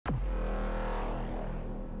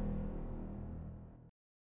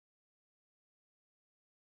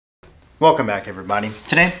Welcome back, everybody.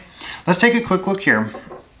 Today, let's take a quick look here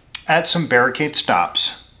at some barricade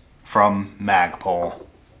stops from Magpul.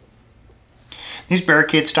 These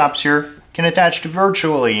barricade stops here can attach to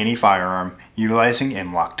virtually any firearm utilizing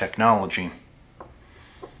M-LOK technology.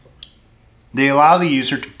 They allow the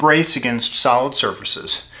user to brace against solid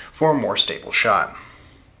surfaces for a more stable shot.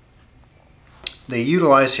 They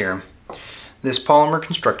utilize here this polymer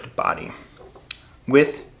constructed body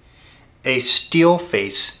with a steel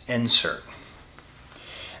face insert.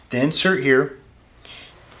 The insert here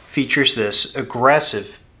features this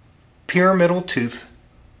aggressive pyramidal tooth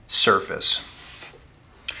surface,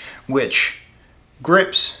 which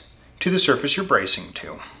grips to the surface you're bracing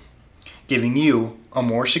to, giving you a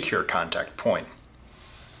more secure contact point.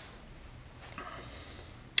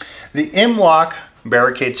 The M-LOK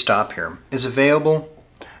Barricade stop here is available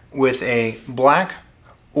with a black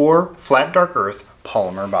or flat dark earth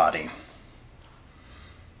polymer body.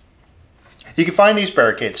 You can find these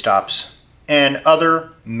barricade stops and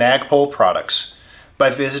other Magpul products by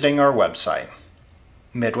visiting our website,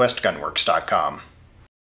 MidwestGunworks.com.